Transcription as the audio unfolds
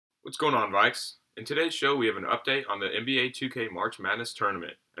What's going on, Vikes? In today's show, we have an update on the NBA 2K March Madness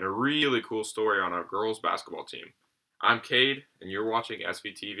tournament and a really cool story on our girls basketball team. I'm Cade, and you're watching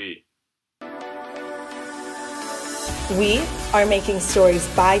SVTV. We are making stories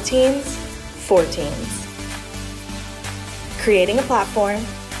by teens, for teens. Creating a platform,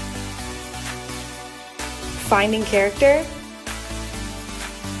 finding character,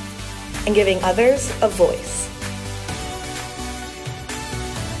 and giving others a voice.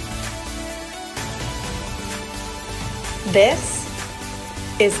 This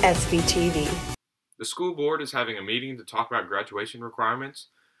is SVTV. The school board is having a meeting to talk about graduation requirements,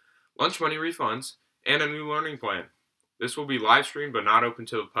 lunch money refunds, and a new learning plan. This will be live streamed but not open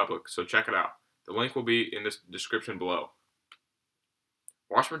to the public, so check it out. The link will be in the description below.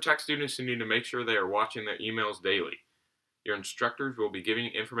 Washburn Tech students need to make sure they are watching their emails daily. Your instructors will be giving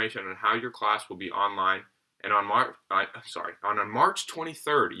information on how your class will be online, and on March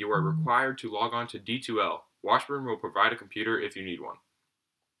 23rd, you are required to log on to D2L. Washburn will provide a computer if you need one.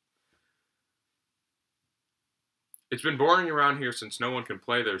 It's been boring around here since no one can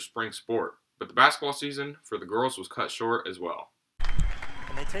play their spring sport, but the basketball season for the girls was cut short as well.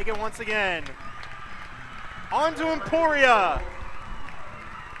 And they take it once again. On to Emporia.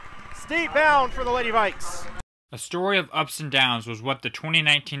 State bound for the Lady Vikes. A story of ups and downs was what the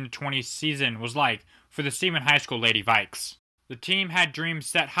 2019-20 season was like for the Seaman High School Lady Vikes. The team had dreams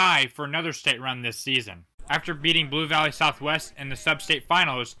set high for another state run this season. After beating Blue Valley Southwest in the sub-state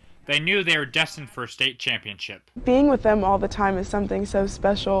finals, they knew they were destined for a state championship. Being with them all the time is something so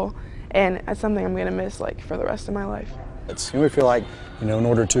special, and it's something I'm going to miss for the rest of my life. We feel like, in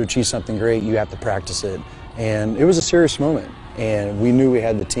order to achieve something great, you have to practice it. And it was a serious moment, and we knew we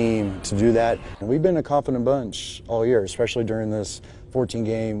had the team to do that. And we've been a confident bunch all year, especially during this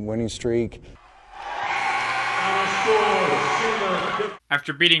 14-game winning streak.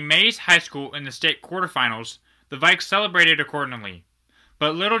 After beating Mays High School in the state quarterfinals, the Vikes celebrated accordingly.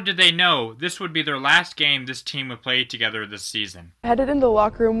 But little did they know this would be their last game this team would play together this season. Headed into the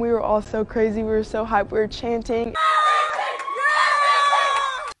locker room, we were all so crazy, we were so hyped, we were chanting.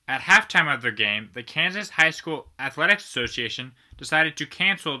 At halftime of their game, the Kansas High School Athletics Association decided to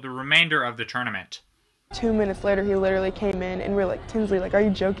cancel the remainder of the tournament. 2 minutes later, he literally came in and we're like, Tinsley, are you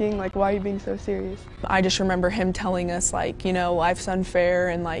joking? Why are you being so serious? I just remember him telling us, life's unfair,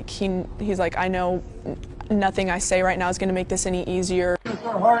 and he's like, I know nothing I say right now is going to make this any easier. They took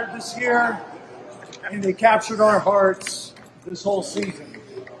our heart this year, and they captured our hearts this whole season.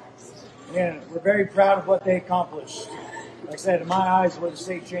 And we're very proud of what they accomplished. Like I said, in my eyes, we're the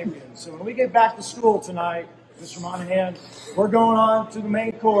state champions. So when we get back to school tonight, Mr. Monahan, we're going on to the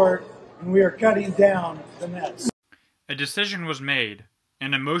main court, and we are cutting down the nets. A decision was made,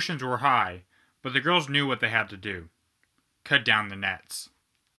 and emotions were high, but the girls knew what they had to do. Cut down the nets.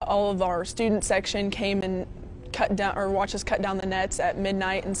 All of our student section came and watched us cut down the nets at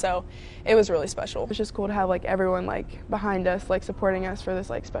midnight, and so it was really special. It's just cool to have everyone behind us, supporting us for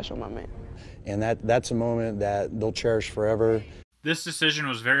this special moment. And that's a moment that they'll cherish forever. This decision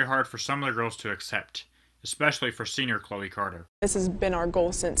was very hard for some of the girls to accept, especially for senior Chloe Carter. This has been our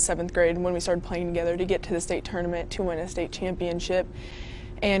goal since 7th grade when we started playing together, to get to the state tournament, to win a state championship.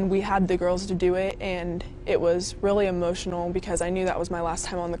 And we had the girls to do it, and it was really emotional because I knew that was my last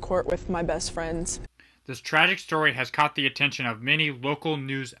time on the court with my best friends. This tragic story has caught the attention of many local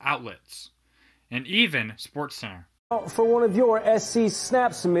news outlets, and even SportsCenter. For one of your SC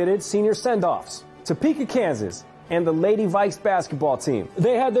Snap submitted senior send-offs, Topeka, Kansas, and the Lady Vikes basketball team.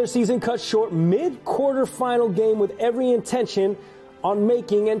 They had their season cut short mid-quarter-final game with every intention on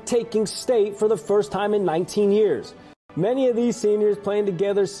making and taking state for the first time in 19 years. Many of these seniors playing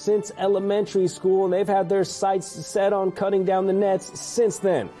together since elementary school, and they've had their sights set on cutting down the nets since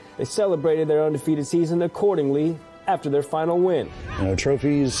then. They celebrated their undefeated season accordingly after their final win.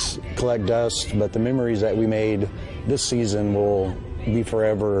 Trophies collect dust, but the memories that we made this season will be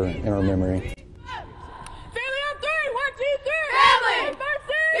forever in our memory.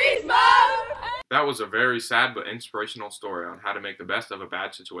 That was a very sad but inspirational story on how to make the best of a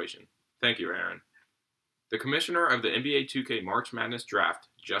bad situation. Thank you, Aaron. The commissioner of the NBA 2K March Madness Draft,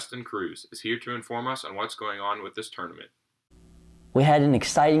 Justin Cruz, is here to inform us on what's going on with this tournament. We had an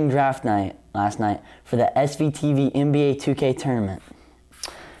exciting draft night last night for the SVTV NBA 2K tournament.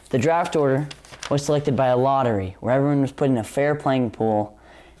 The draft order was selected by a lottery where everyone was put in a fair playing pool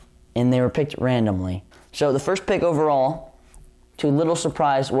and they were picked randomly. So the first pick overall, to little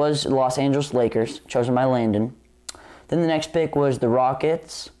surprise, was the Los Angeles Lakers, chosen by Landon. Then the next pick was the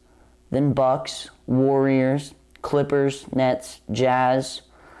Rockets, then Bucks, Warriors, Clippers, Nets, Jazz,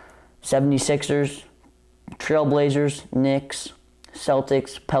 76ers, Trailblazers, Knicks,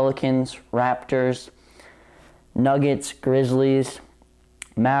 Celtics, Pelicans, Raptors, Nuggets, Grizzlies,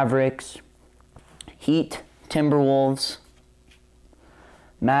 Mavericks, Heat, Timberwolves,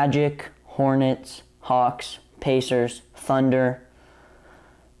 Magic, Hornets, Hawks, Pacers, Thunder,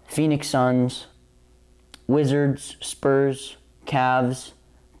 Phoenix Suns, Wizards, Spurs, Cavs,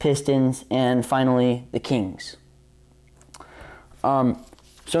 Pistons, and finally the Kings.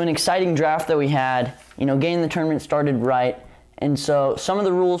 So an exciting draft that we had, getting the tournament started right. And so some of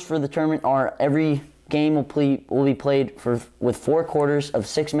the rules for the tournament are every game will be played with 4 quarters of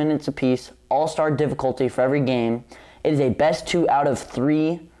 6 minutes apiece, all-star difficulty for every game. It is a best 2 out of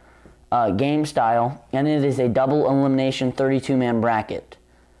 3 game style, and it is a double elimination 32-man bracket.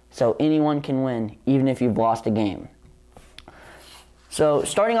 So anyone can win, even if you've lost a game. So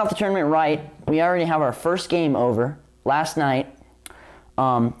starting off the tournament right, we already have our first game over. Last night,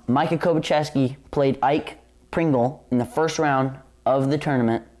 Micah Kovacheski played Ike Pringle in the first round of the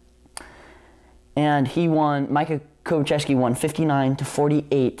tournament, and Micah Kovacheski won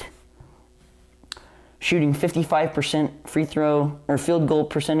 59-48, shooting 55% free throw or field goal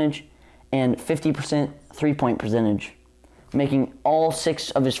percentage and 50% three-point percentage, making all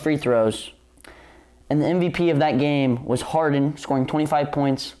 6 of his free throws. And the MVP of that game was Harden, scoring 25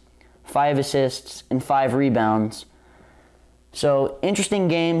 points, 5 assists, and 5 rebounds. So, interesting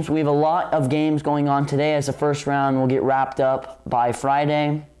games. We have a lot of games going on today as the first round will get wrapped up by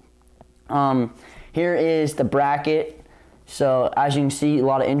Friday. Here is the bracket. So, as you can see, a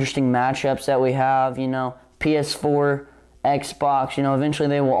lot of interesting matchups that we have. PS4, Xbox, eventually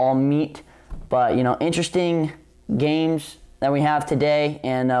they will all meet. But, interesting games that we have today,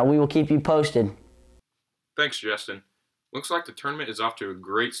 and we will keep you posted. Thanks, Justin. Looks like the tournament is off to a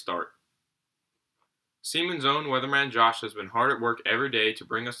great start. Seaman's own weatherman Josh has been hard at work every day to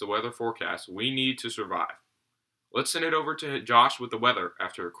bring us the weather forecast we need to survive. Let's send it over to Josh with the weather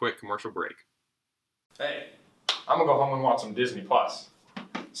after a quick commercial break. Hey, I'm gonna go home and watch some Disney Plus.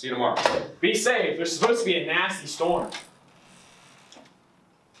 See you tomorrow. Be safe. There's supposed to be a nasty storm.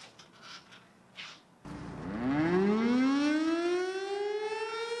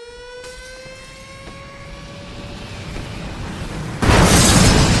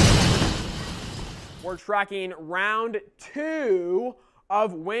 We're tracking round 2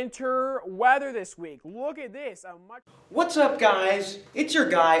 of winter weather this week. Look at this. What's up, guys? It's your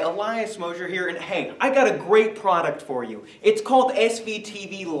guy, Elias Mosier here, and hey, I got a great product for you. It's called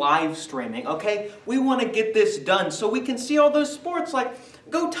SVTV live streaming, okay? We want to get this done so we can see all those sports like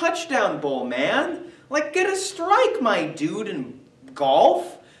go touchdown bowl, man. Like get a strike, my dude, in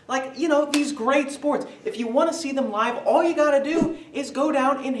golf. Like, these great sports. If you want to see them live, all you got to do is go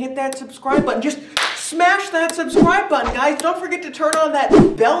down and hit that subscribe button. Just smash that subscribe button, guys. Don't forget to turn on that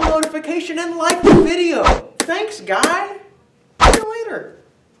bell notification and like the video. Thanks, guy. See you later.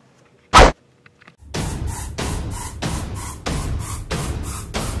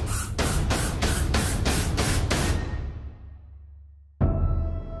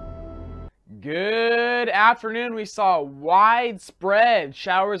 Good afternoon. We saw widespread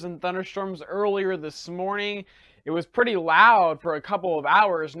showers and thunderstorms earlier this morning. It was pretty loud for a couple of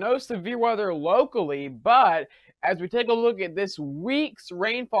hours. No severe weather locally, but as we take a look at this week's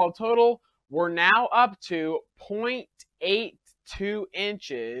rainfall total, we're now up to 0.82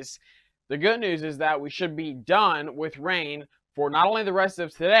 inches. The good news is that we should be done with rain for not only the rest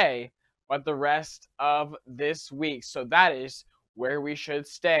of today, but the rest of this week. So that is where we should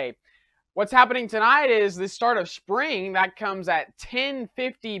stay. What's happening tonight is the start of spring. That comes at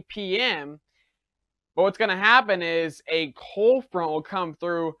 10:50 p.m. But what's going to happen is a cold front will come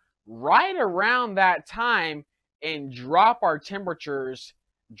through right around that time and drop our temperatures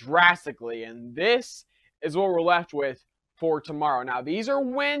drastically. And this is what we're left with for tomorrow. Now, these are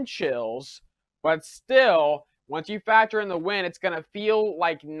wind chills, but still, once you factor in the wind, it's going to feel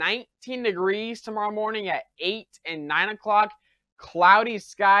like 19 degrees tomorrow morning at 8 and 9 o'clock. Cloudy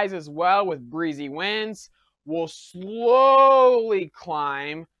skies as well with breezy winds. Will slowly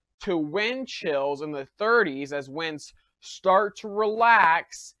climb to wind chills in the 30s as winds start to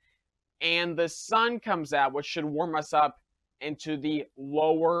relax and the sun comes out, which should warm us up into the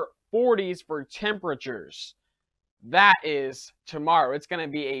lower 40s for temperatures. That is tomorrow. It's going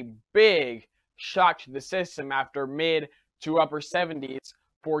to be a big shock to the system after mid to upper 70s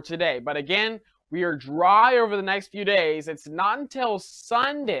for today. But again, we are dry over the next few days. It's not until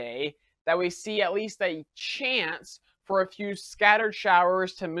Sunday that we see at least a chance for a few scattered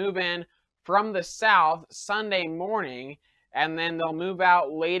showers to move in from the south Sunday morning, and then they'll move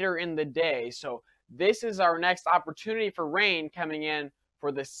out later in the day. So this is our next opportunity for rain coming in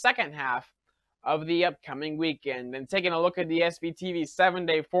for the second half of the upcoming weekend. And taking a look at the SVTV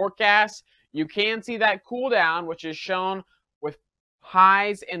 7-day forecast, you can see that cool down, which is shown with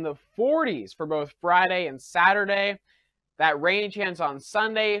highs in the 40s for both Friday and Saturday. That rain chance on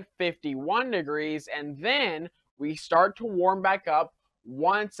Sunday, 51 degrees, and then we start to warm back up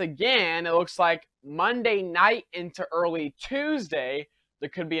once again. It looks like Monday night into early Tuesday, there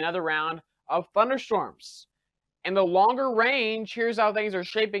could be another round of thunderstorms. In the longer range, here's how things are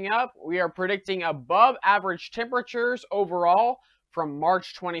shaping up. We are predicting above average temperatures overall from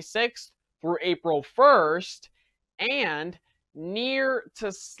March 26th through April 1st, and near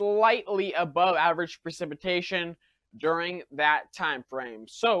to slightly above average precipitation during that time frame.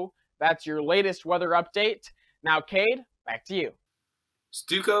 So that's your latest weather update. Now, Cade, back to you.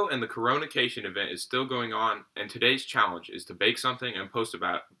 Stuco and the Coronation event is still going on, and today's challenge is to bake something and post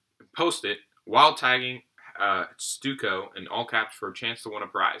it while tagging Stuco in all caps for a chance to win a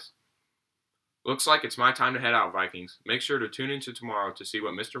prize. Looks like it's my time to head out, Vikings. Make sure to tune into tomorrow to see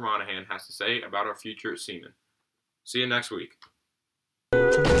what Mr. Monahan has to say about our future at Seaman. See you next week.